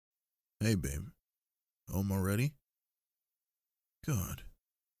Hey, babe. Home already? Good.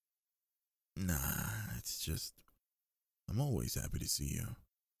 Nah, it's just, I'm always happy to see you.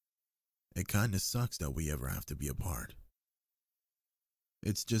 It kinda sucks that we ever have to be apart.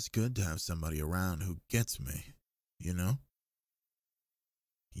 It's just good to have somebody around who gets me, you know?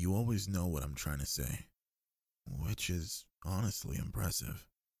 You always know what I'm trying to say, which is honestly impressive.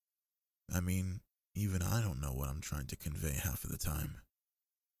 I mean, even I don't know what I'm trying to convey half of the time.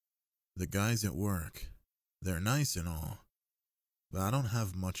 The guys at work, they're nice and all, but I don't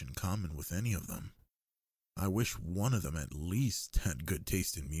have much in common with any of them. I wish one of them at least had good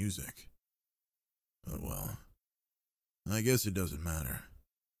taste in music. But well, I guess it doesn't matter.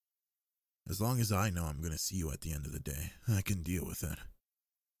 As long as I know I'm going to see you at the end of the day, I can deal with it.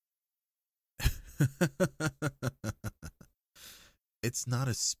 It's not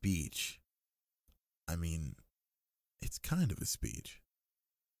a speech. I mean, it's kind of a speech.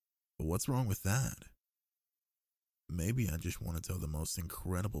 But what's wrong with that? Maybe I just want to tell the most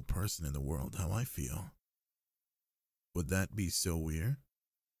incredible person in the world how I feel. Would that be so weird?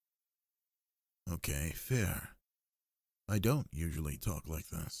 Okay, fair. I don't usually talk like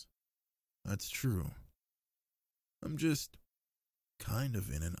this. That's true. I'm just kind of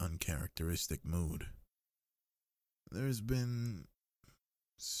in an uncharacteristic mood. There's been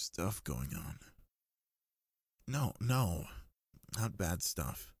stuff going on. No, not bad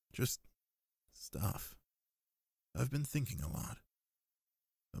stuff. Just stuff. I've been thinking a lot.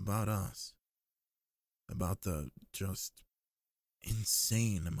 About us. About the just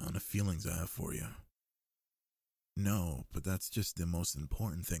insane amount of feelings I have for you. No, but that's just the most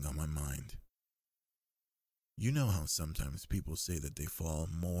important thing on my mind. You know how sometimes people say that they fall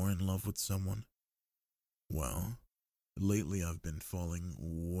more in love with someone? Well, lately I've been falling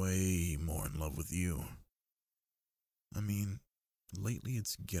way more in love with you. I mean, lately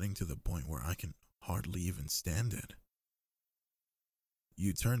it's getting to the point where I can hardly even stand it.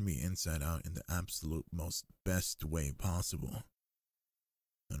 You turned me inside out in the absolute most best way possible.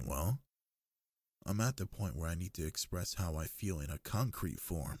 And well, I'm at the point where I need to express how I feel in a concrete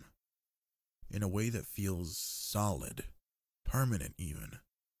form. In a way that feels solid, permanent even.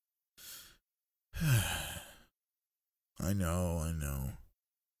 I know.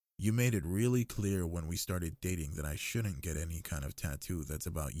 You made it really clear when we started dating that I shouldn't get any kind of tattoo that's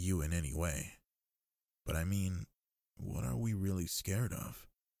about you in any way. But I mean, what are we really scared of?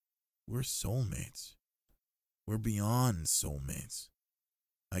 We're soulmates. We're beyond soulmates.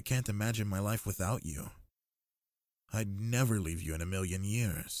 I can't imagine my life without you. I'd never leave you in a million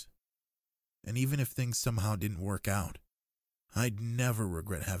years. And even if things somehow didn't work out, I'd never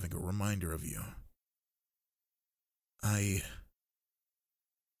regret having a reminder of you.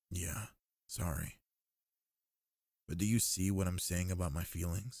 Yeah, sorry. But do you see what I'm saying about my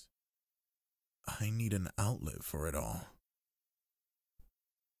feelings? I need an outlet for it all.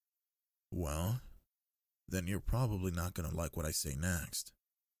 Well, then you're probably not gonna like what I say next.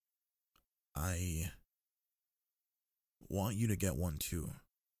 I want you to get one too.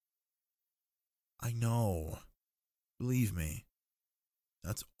 I know. Believe me.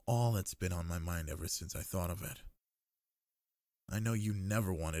 That's all that's been on my mind ever since I thought of it. I know you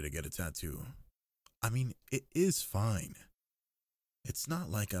never wanted to get a tattoo. I mean, it is fine. It's not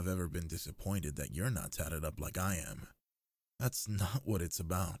like I've ever been disappointed that you're not tatted up like I am. That's not what it's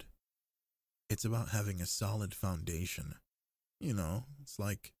about. It's about having a solid foundation. You know,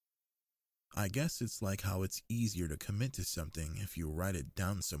 I guess it's like how it's easier to commit to something if you write it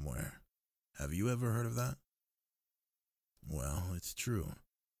down somewhere. Have you ever heard of that? Well, it's true.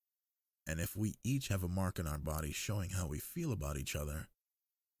 And if we each have a mark on our body showing how we feel about each other,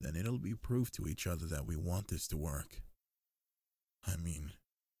 then it'll be proof to each other that we want this to work. I mean,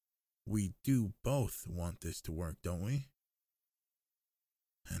 we do both want this to work, don't we?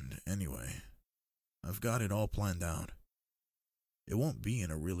 And anyway, I've got it all planned out. It won't be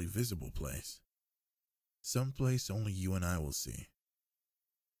in a really visible place. Someplace only you and I will see.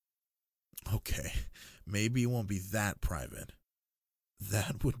 Okay, maybe it won't be that private.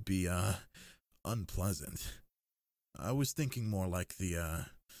 That would be, unpleasant. I was thinking more like the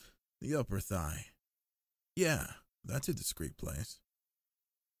upper thigh. Yeah, that's a discreet place.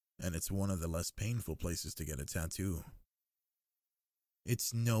 And it's one of the less painful places to get a tattoo.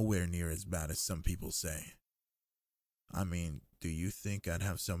 It's nowhere near as bad as some people say. I mean, do you think I'd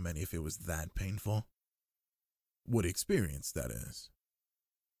have so many if it was that painful? Would experience, that is.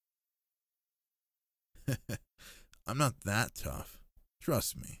 I'm not that tough.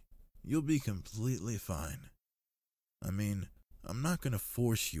 Trust me, you'll be completely fine. I mean, I'm not gonna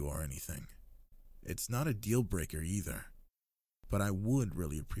force you or anything. It's not a deal breaker either. but I would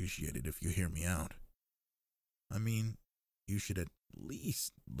really appreciate it if you hear me out. I mean, you should at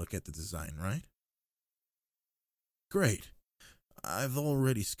least look at the design, right? Great. I've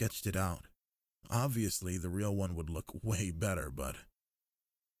already sketched it out. Obviously, the real one would look way better, but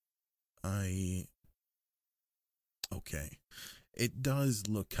Okay. It does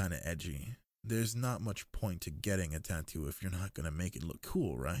look kind of edgy. There's not much point to getting a tattoo if you're not going to make it look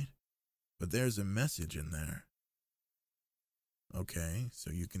cool, right? But there's a message in there. Okay,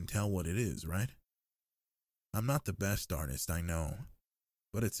 so you can tell what it is, right? I'm not the best artist, I know,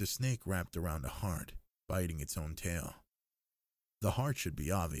 but it's a snake wrapped around a heart, biting its own tail. The heart should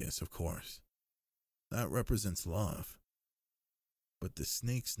be obvious, of course. That represents love. But the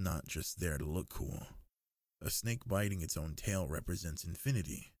snake's not just there to look cool. A snake biting its own tail represents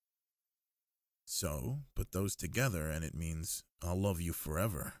infinity. So, put those together and it means I'll love you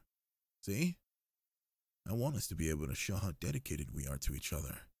forever. See? I want us to be able to show how dedicated we are to each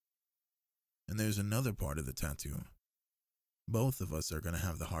other. And there's another part of the tattoo. Both of us are going to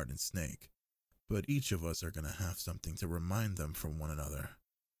have the heart and snake, but each of us are going to have something to remind them from one another.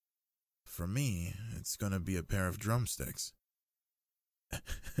 For me, it's going to be a pair of drumsticks.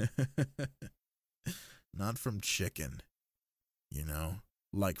 Not from chicken,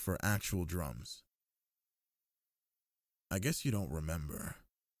 like for actual drums. I guess you don't remember.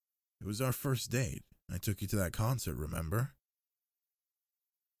 It was our first date. I took you to that concert, remember?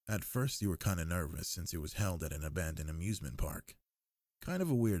 At first you were kind of nervous since it was held at an abandoned amusement park. Kind of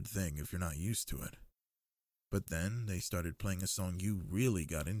a weird thing if you're not used to it. But then they started playing a song you really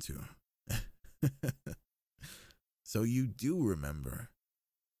got into. So you do remember.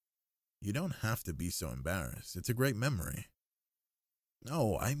 You don't have to be so embarrassed. It's a great memory.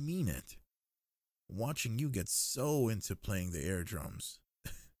 No, I mean it. Watching you get so into playing the air drums.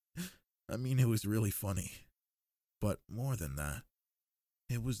 I mean, it was really funny. But more than that,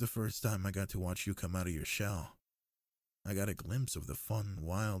 it was the first time I got to watch you come out of your shell. I got a glimpse of the fun,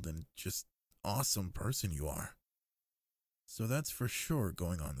 wild, and just awesome person you are. So that's for sure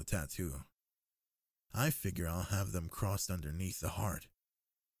going on the tattoo. I figure I'll have them crossed underneath the heart.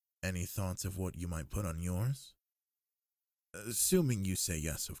 Any thoughts of what you might put on yours? Assuming you say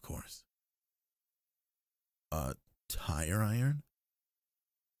yes, of course. A tire iron?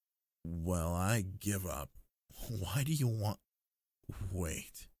 Well, I give up. Why do you want...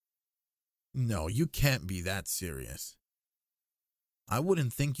 Wait. No, you can't be that serious. I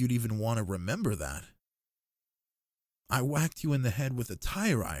wouldn't think you'd even want to remember that. I whacked you in the head with a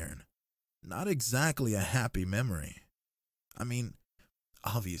tire iron. Not exactly a happy memory. I mean,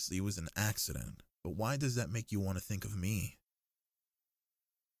 obviously it was an accident, but why does that make you want to think of me?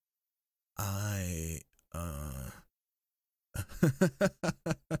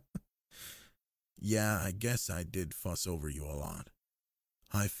 Yeah, I guess I did fuss over you a lot.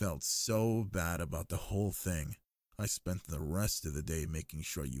 I felt so bad about the whole thing. I spent the rest of the day making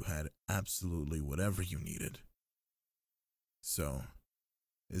sure you had absolutely whatever you needed. So,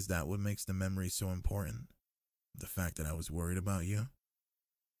 is that what makes the memory so important? The fact that I was worried about you?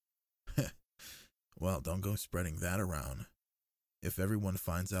 Well, don't go spreading that around. If everyone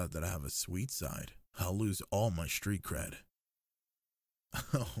finds out that I have a sweet side, I'll lose all my street cred.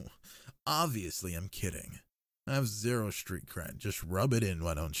 Oh, obviously I'm kidding. I have zero street cred. Just rub it in,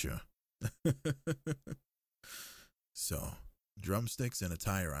 why don't you? So, drumsticks and a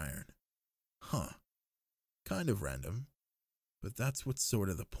tire iron. Huh. Kind of random. But that's what's sort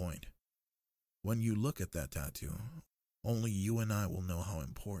of the point. When you look at that tattoo, only you and I will know how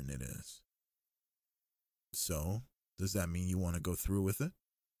important it is. So, does that mean you want to go through with it?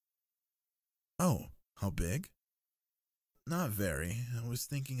 Oh, how big? Not very. I was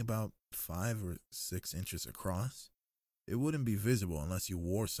thinking about 5 or 6 inches across. It wouldn't be visible unless you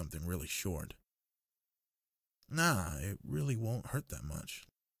wore something really short. Nah, it really won't hurt that much.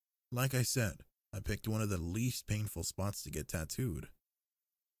 Like I said, I picked one of the least painful spots to get tattooed.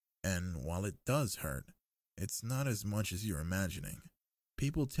 And while it does hurt, it's not as much as you're imagining.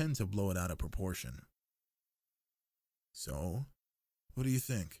 People tend to blow it out of proportion. So, what do you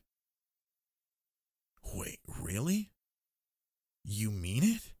think? Wait, really? You mean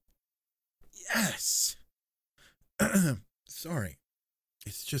it? Yes! Sorry.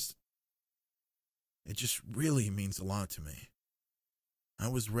 It just really means a lot to me. I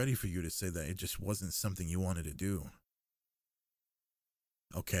was ready for you to say that it just wasn't something you wanted to do.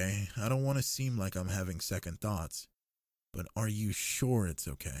 Okay, I don't want to seem like I'm having second thoughts, but are you sure it's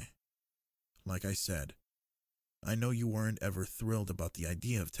okay? Like I said, I know you weren't ever thrilled about the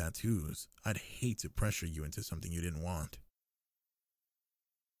idea of tattoos. I'd hate to pressure you into something you didn't want.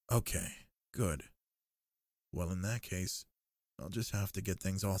 Okay, good. Well, in that case, I'll just have to get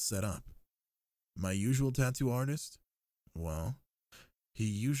things all set up. My usual tattoo artist? Well, he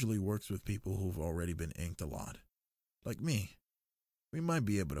usually works with people who've already been inked a lot. Like me. We might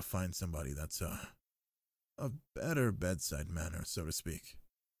be able to find somebody that's a better bedside manner, so to speak.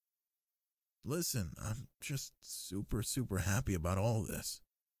 Listen, I'm just super happy about all this.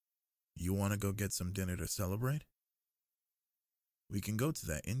 You want to go get some dinner to celebrate? We can go to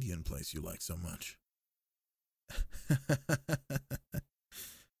that Indian place you like so much.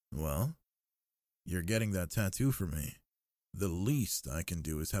 Well, you're getting that tattoo for me. The least I can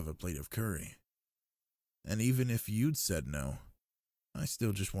do is have a plate of curry. And even if you'd said no, I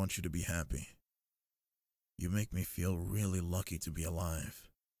still just want you to be happy. You make me feel really lucky to be alive.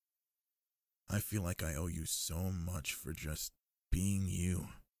 I feel like I owe you so much for just being you.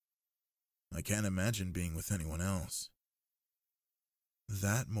 I can't imagine being with anyone else.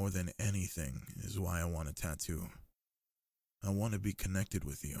 That more than anything is why I want a tattoo. I want to be connected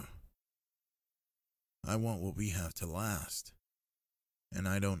with you. I want what we have to last. And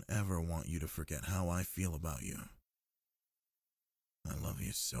I don't ever want you to forget how I feel about you. I love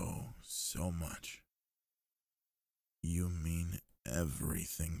you so much. You mean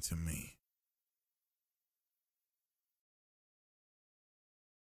everything to me.